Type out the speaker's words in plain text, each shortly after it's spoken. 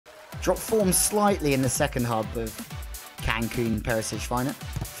Dropped form slightly in the second hub of Cancun Perisic Schweiner.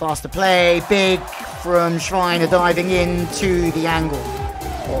 Faster play, big from Schweiner diving into the angle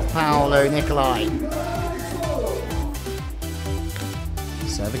of Paolo Nicolai.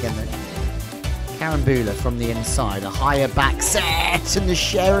 Serve again though. Karambula from the inside, a higher back set, and the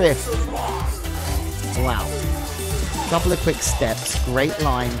Sheriff. Wow. Couple of quick steps, great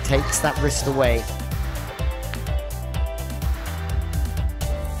line, takes that wrist away.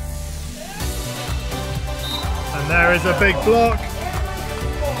 And there is a big block.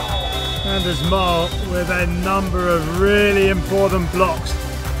 Anders Mol with a number of really important blocks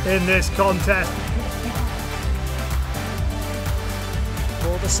in this contest.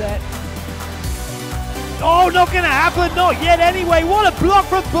 For the set. Oh, not going to happen, not yet anyway. What a block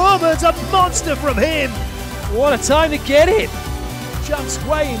from Burman's, a monster from him. What a time to get it. Jumps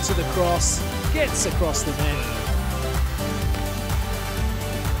way into the cross, gets across the net.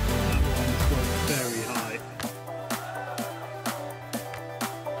 Very high.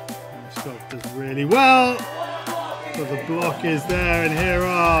 Stock does really well. So the block is there, and here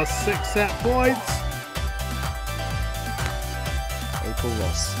are 6 set points. April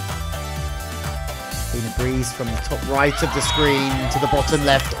Ross. Been a breeze from the top right of the screen to the bottom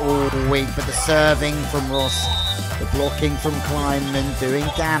left all week, but the serving from Ross, the blocking from Kleinman doing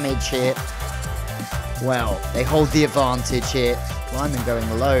damage here. Well, they hold the advantage here. Kleinman going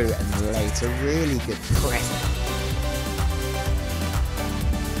low and late, a really good press.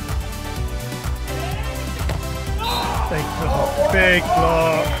 Big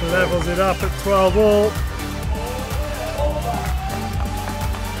block, levels it up at 12 all.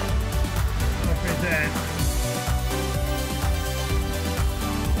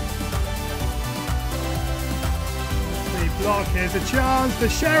 Block, here's a chance, the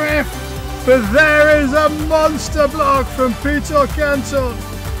Sheriff, but there is a monster block from Peter Cantor.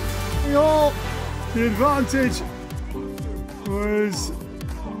 The advantage was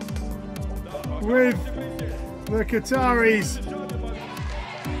with the Qataris.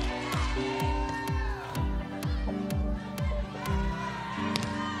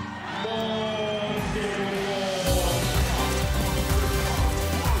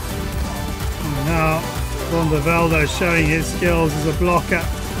 Now Van der Velde showing his skills as a blocker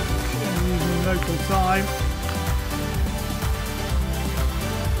using local time.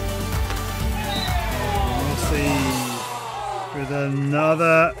 Rossi with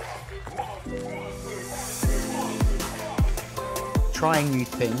another. Trying new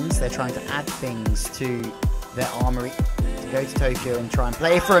things, they're trying to add things to their armory to go to Tokyo and try and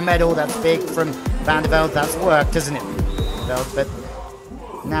play for a medal. That's big from Van der Velde, that's worked, doesn't it? But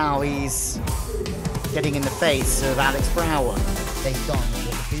now he's getting in the face of Alex Brower. They've done what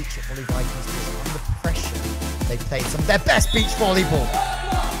the beach volley Vikings did under pressure. They've played some of their best beach volleyball.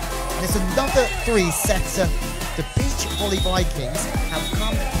 And it's another 3-setter. The beach volley Vikings have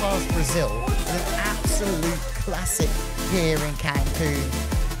come past Brazil in an absolute classic here in Cancun.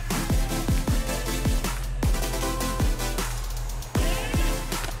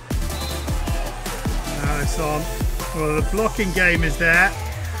 Now it's on. Well, the blocking game is there.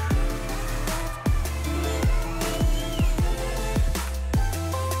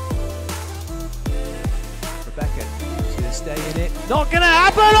 Stay in it. Not going to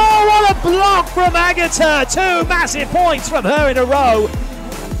happen. Oh, what a block from Agatha. 2 massive points from her in a row.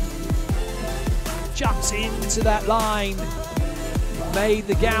 Jumps into that line. Made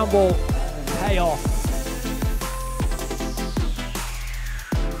the gamble pay off.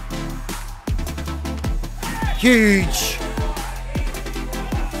 Huge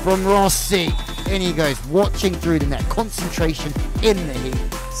from Rossi. In he goes, watching through the net. Concentration in the heat.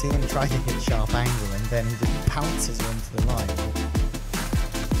 See him try to hit sharp angle and then he just pounces onto the line.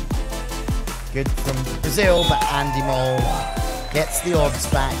 Good from Brazil, but Andy Mol gets the odds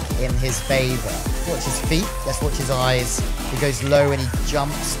back in his favour. Watch his feet, let's watch his eyes. He goes low and he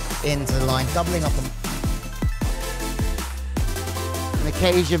jumps into the line, doubling up on an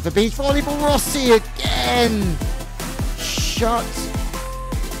occasion for beach volleyball. Rossi again! Shut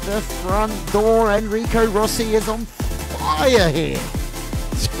the front door. Enrico Rossi is on fire here.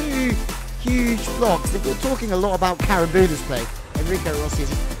 2 huge blocks. We're talking a lot about Karambula's play. Enrico Rossi is...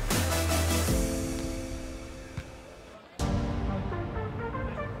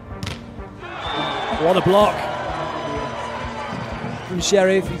 What a block from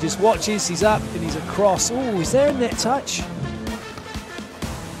Sheriff. He just watches, he's up and he's across. Oh, is there a net touch?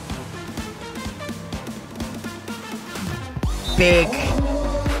 Big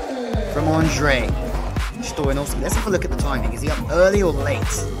from Andre Stoyanowski. Let's have a look at the timing. Is he up early or late?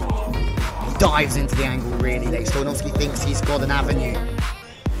 He dives into the angle really late. Stoyanowski thinks he's got an avenue.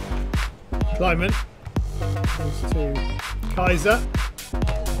 Kleiman goes to Kaiser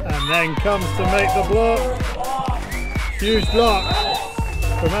and then comes to make the block. Huge block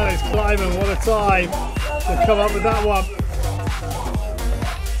from Alex Kleiman. What a time to come up with that one.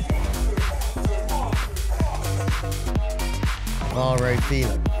 Varo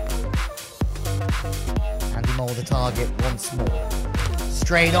Phelan. Andy Mole the target once more.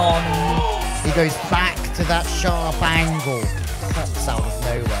 Straight on. He goes back to that sharp angle. Pops out of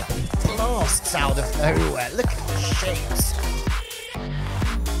nowhere, but he blasts out of nowhere. Look at the shapes.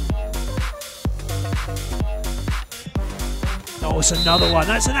 Oh, it's another one.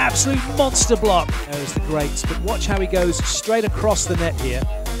 That's an absolute monster block. There's the greats, but watch how he goes straight across the net here.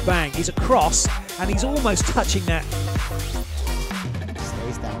 Bang, he's across, and he's almost touching that.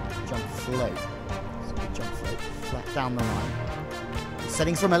 Stays down, jump float. Jump float, flat down the line.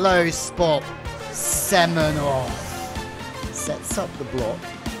 Setting from a low spot. Semenov sets up the block.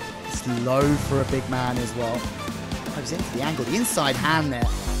 It's low for a big man as well. Goes into the angle, the inside hand there.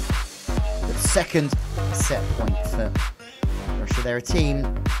 The second set point for Russia. They're a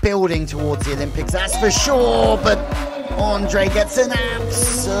team building towards the Olympics, that's for sure, but Andre gets an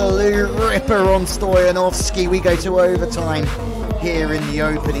absolute ripper on Stoyanovski. We go to overtime here in the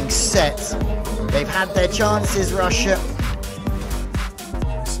opening set. They've had their chances, Russia.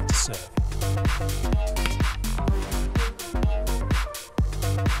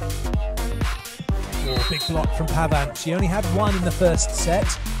 Oh, big block from Pavan. She only had one in the first set.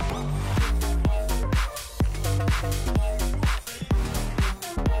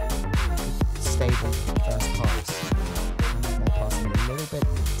 Stable first pass. More passing a little bit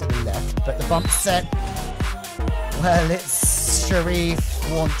to the left, but the bump set. Well, it's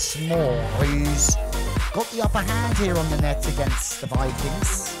Sharif once more, who's got the upper hand here on the net against the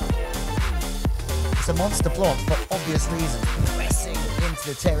Vikings. It's a monster block for obvious reasons, pressing into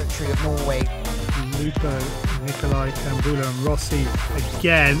the territory of Norway. Lupo, Nikolai, Kambula and Rossi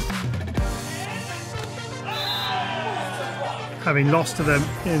again. Having lost to them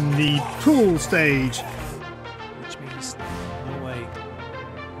in the pool stage. Which means Norway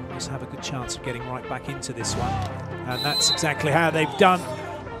always have a good chance of getting right back into this one. And that's exactly how they've done.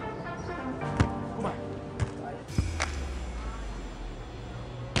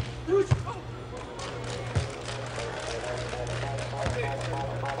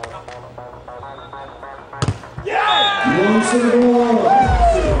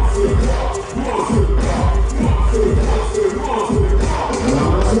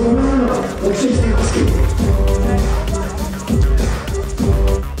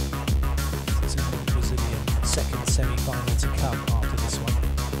 Brazilian second semi-final to come after this one.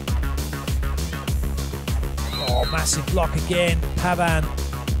 Oh, massive block again, Pavan.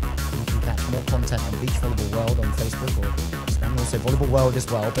 You can catch more content on Beach Volleyball World on Facebook and also Volleyball World as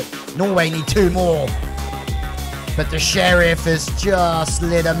well, but Norway need two more. But the Sheriff has just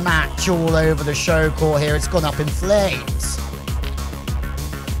lit a match all over the show court here. It's gone up in flames.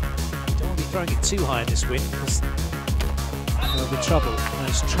 Don't want to be throwing it too high in this win because there'll be trouble.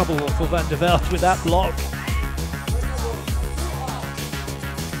 There's trouble for Van der Velde with that block.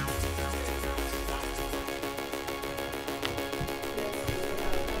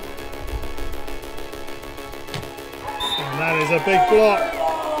 And that is a big block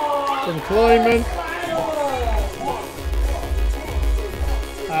from Kleiman.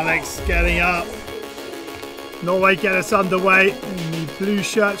 Alex getting up. Norway get us underway in the blue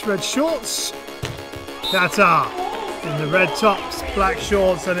shirts, red shorts. Qatar in the red tops, black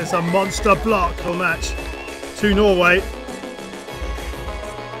shorts, and it's a monster block for match to Norway.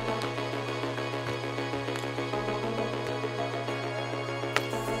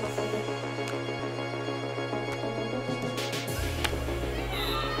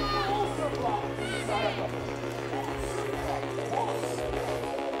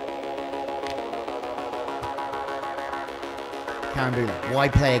 Karambula,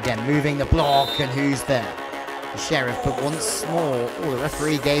 wide play again, moving the block, and who's there? The Sheriff, but once more, the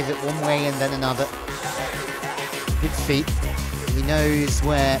referee gave it one way and then another. Good feet. He knows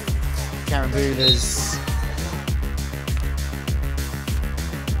where Karambula's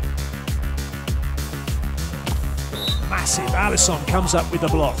Massive. Alisson comes up with the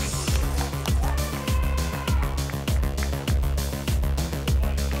block.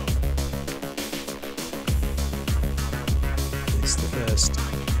 It's the first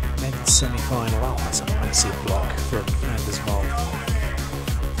men's semi-final. Oh, that's a massive block from Anders Mol.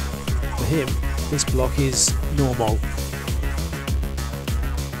 For him, this block is normal.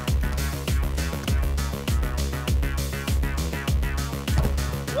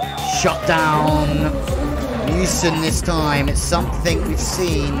 shut down. Newson this time. It's something we've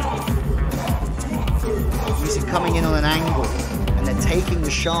seen He's coming in on an angle, and they're taking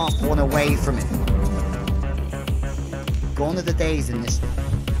the sharp one away from him. Gone are the days in this.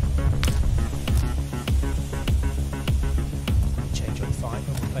 Change on 5,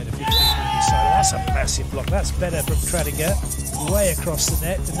 and we played a 15 minutes. So that's a massive block. That's better from Tredegar. Way across the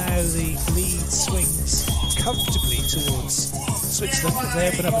net, and now the lead swings comfortably towards Switzerland. They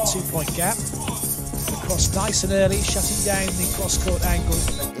open up a 2-point gap. Across nice and early, shutting down the cross-court angle.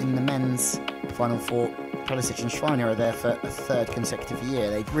 In the men's Final Four, Pulisic and Schreiner are there for a 3rd consecutive year.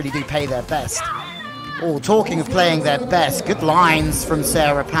 They really do pay their best. Oh, talking of playing their best, good lines from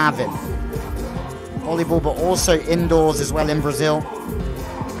Sarah Pavin. Volleyball, but also indoors as well in Brazil.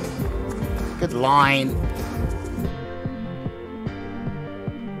 Good line.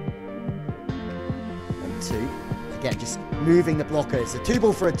 And 2. Again, just moving the blocker. It's a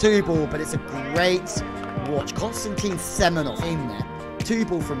 2-ball for a 2-ball, but it's a great watch. Konstantin Semenov in there.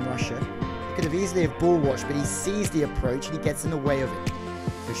 2-ball from Russia. He could have easily have ball watched, but he sees the approach and he gets in the way of it,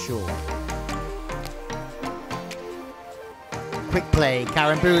 for sure. Quick play,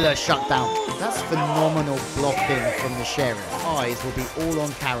 Karambula shut down. That's phenomenal blocking from the Sheriff. Eyes will be all on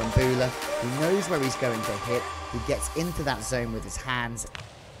Karambula. He knows where he's going to hit. He gets into that zone with his hands.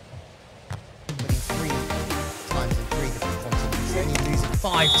 Winning 3 times in 3 different continents. Only losing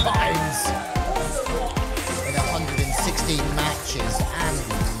 5 times in 116 matches. And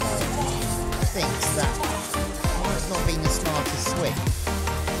thinks that might have not been the smartest swing.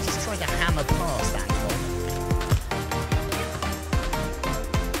 Just trying to hammer past that goal.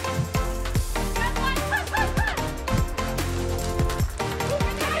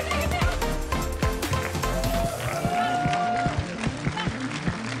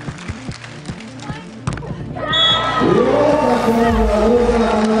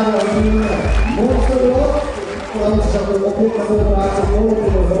 Monster